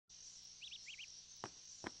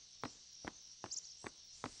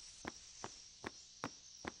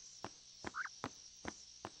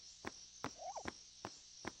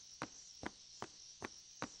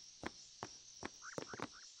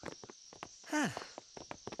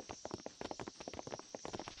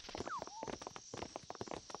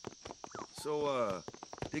So,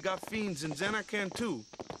 they got fiends in Zanarkand too?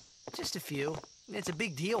 Just a few. It's a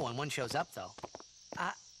big deal when one shows up, though.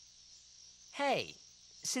 Hey,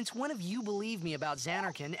 since when have you believed me about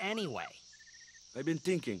Zanarkand anyway? I've been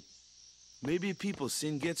thinking. Maybe people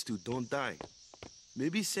Sin gets to don't die.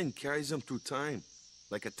 Maybe Sin carries them through time,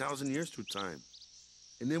 like 1,000 years through time.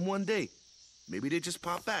 And then one day, maybe they just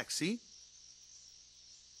pop back, see?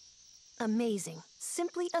 Amazing.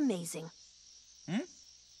 Simply amazing.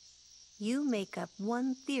 You make up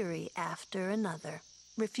one theory after another,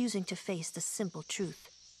 refusing to face the simple truth.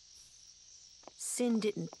 Sin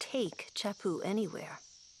didn't take Chappu anywhere.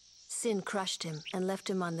 Sin crushed him and left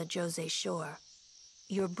him on the Jose shore.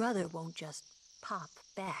 Your brother won't just pop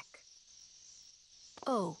back.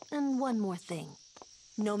 Oh, and one more thing.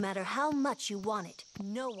 No matter how much you want it,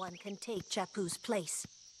 no one can take Chappu's place.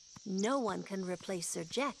 No one can replace Sir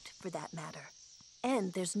Jecht, for that matter.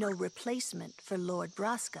 And there's no replacement for Lord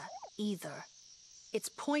Braska, either. It's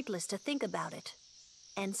pointless to think about it.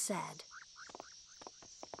 And sad.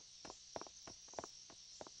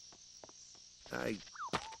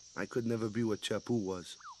 I could never be what Chappu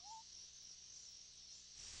was.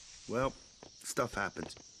 Well, stuff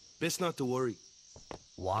happens. Best not to worry.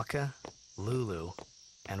 Wakka, Lulu,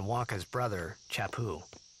 and Wakka's brother, Chappu.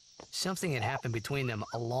 Something had happened between them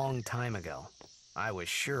a long time ago. I was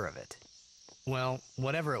sure of it. Well,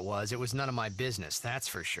 whatever it was none of my business, that's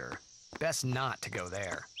for sure. Best not to go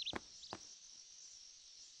there.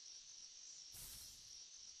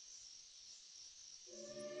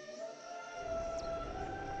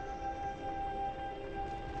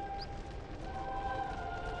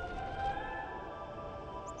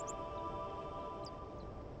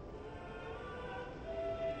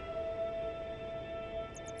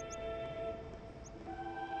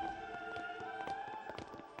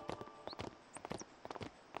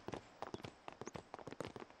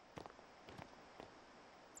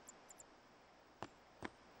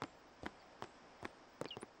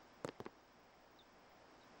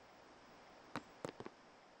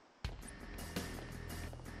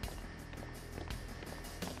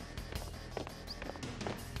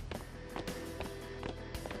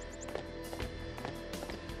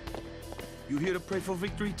 You here to pray for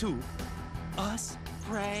victory too? Us?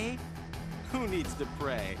 Pray? Who needs to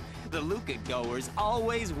pray? The Luca goers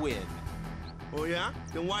always win. Oh yeah?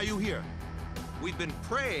 Then why you here? We've been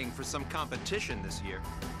praying for some competition this year.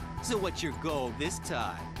 So what's your goal this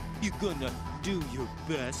time? You gonna do your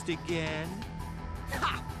best again?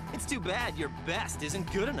 Ha! It's too bad your best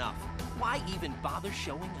isn't good enough. Why even bother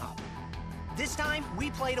showing up? This time,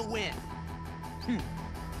 we play to win.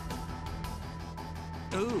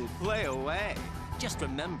 Ooh, play away. Just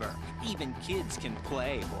remember, even kids can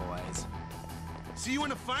play, boys. See you in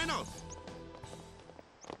the finals!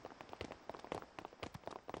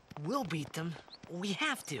 We'll beat them. We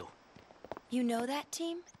have to. You know that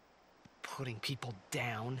team? Putting people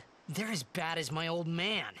down. They're as bad as my old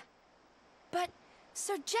man. But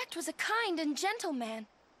Sir Jecht was a kind and gentle man.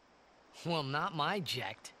 Well, not my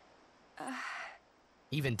Jecht.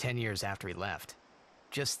 Even 10 years after he left.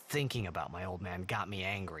 Just thinking about my old man got me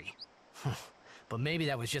angry. But maybe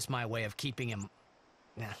that was just my way of keeping him...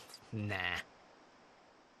 Nah.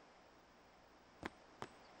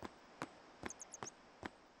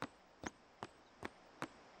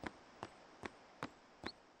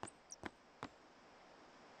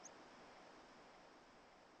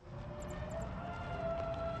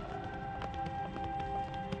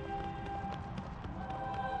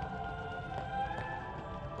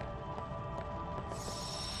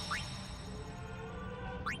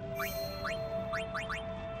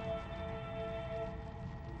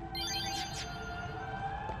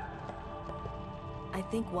 I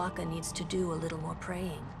think Wakka needs to do a little more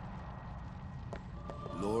praying.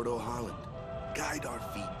 Lord O'Holland, guide our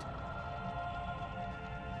feet.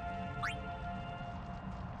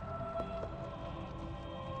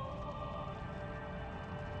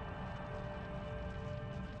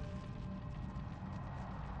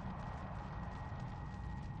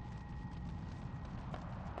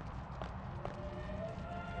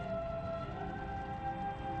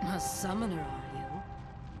 A summoner, are you?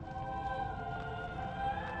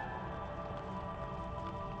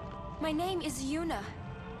 My name is Yuna,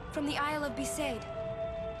 from the Isle of Besaid.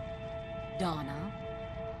 Donna?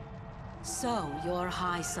 So, you're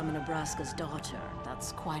High Summoner Braska's daughter.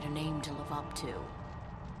 That's quite a name to live up to.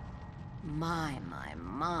 My.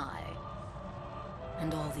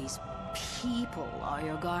 And all these people are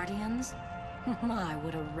your guardians? My,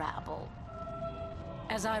 what a rabble.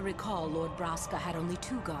 As I recall, Lord Braska had only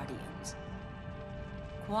 2 guardians.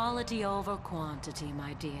 Quality over quantity,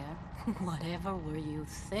 my dear. Whatever were you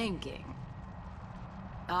thinking?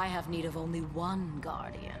 I have need of only one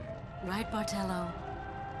guardian. Right, Bartello?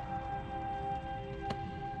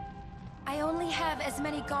 I only have as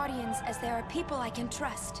many guardians as there are people I can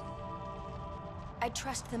trust. I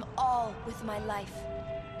trust them all with my life.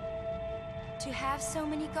 To have so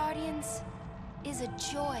many guardians is a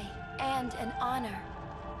joy and an honor.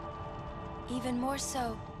 Even more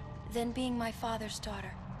so than being my father's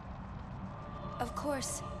daughter. Of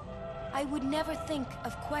course, I would never think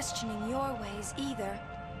of questioning your ways either.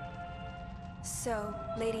 So,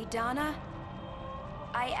 Lady Donna,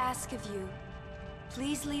 I ask of you,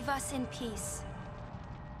 please leave us in peace.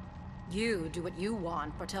 You do what you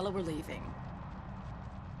want, Bartello, we're leaving.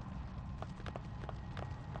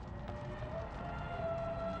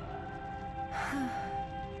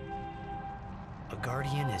 A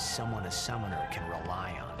guardian is someone a summoner can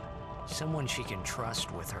rely on. Someone she can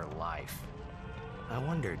trust with her life. I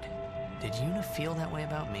wondered, did Yuna feel that way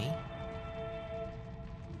about me?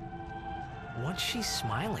 What's she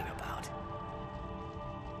smiling about?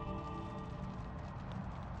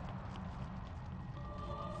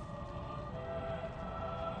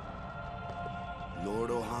 Lord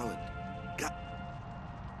O'Holland. God.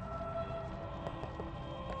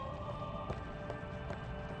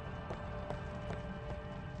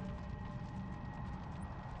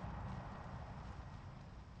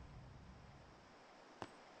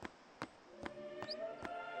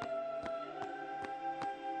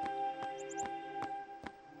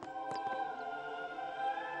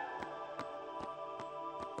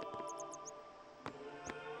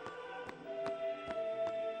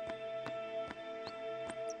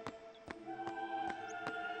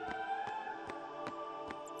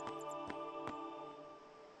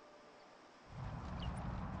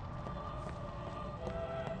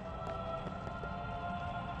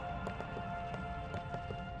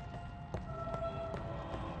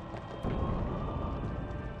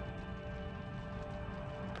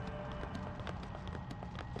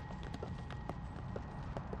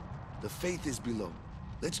 The Faith is below.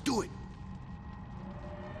 Let's do it.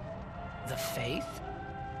 The Faith?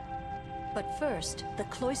 But first, the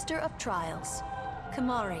Cloister of Trials.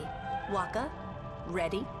 Kamari, Wakka,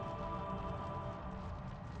 ready?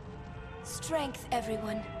 Strength,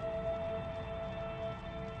 everyone.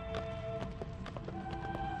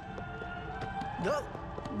 No!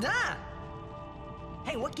 Nah!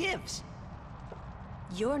 Hey, what gives?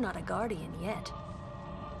 You're not a guardian yet.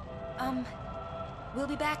 We'll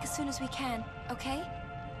be back as soon as we can, okay?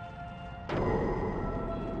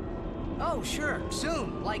 Oh, sure,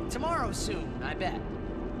 soon. Like tomorrow soon, I bet.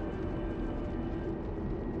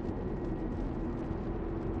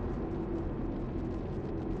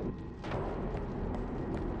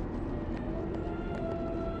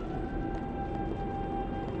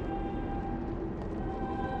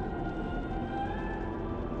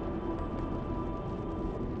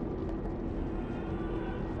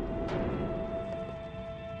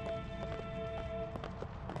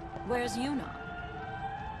 Where's Yuna?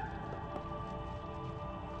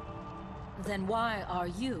 Then why are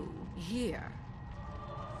you here?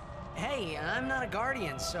 Hey, I'm not a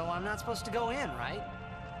guardian, so I'm not supposed to go in, right?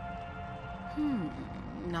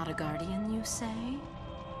 Not a guardian, you say?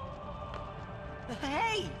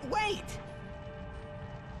 Hey, wait!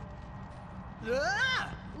 Ah!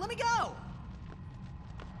 Let me go!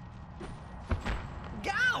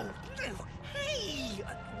 Go! Hey!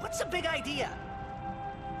 What's the big idea?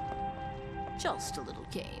 Just a little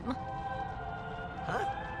game. Huh?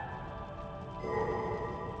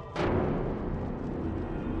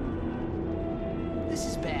 This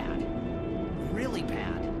is bad. Really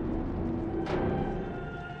bad.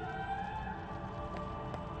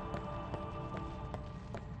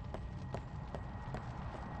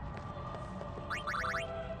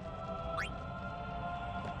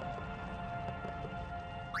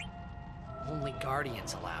 Only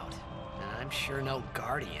guardians allowed. And I'm sure no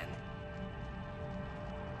guardian.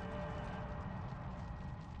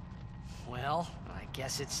 Well, I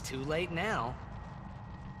guess it's too late now.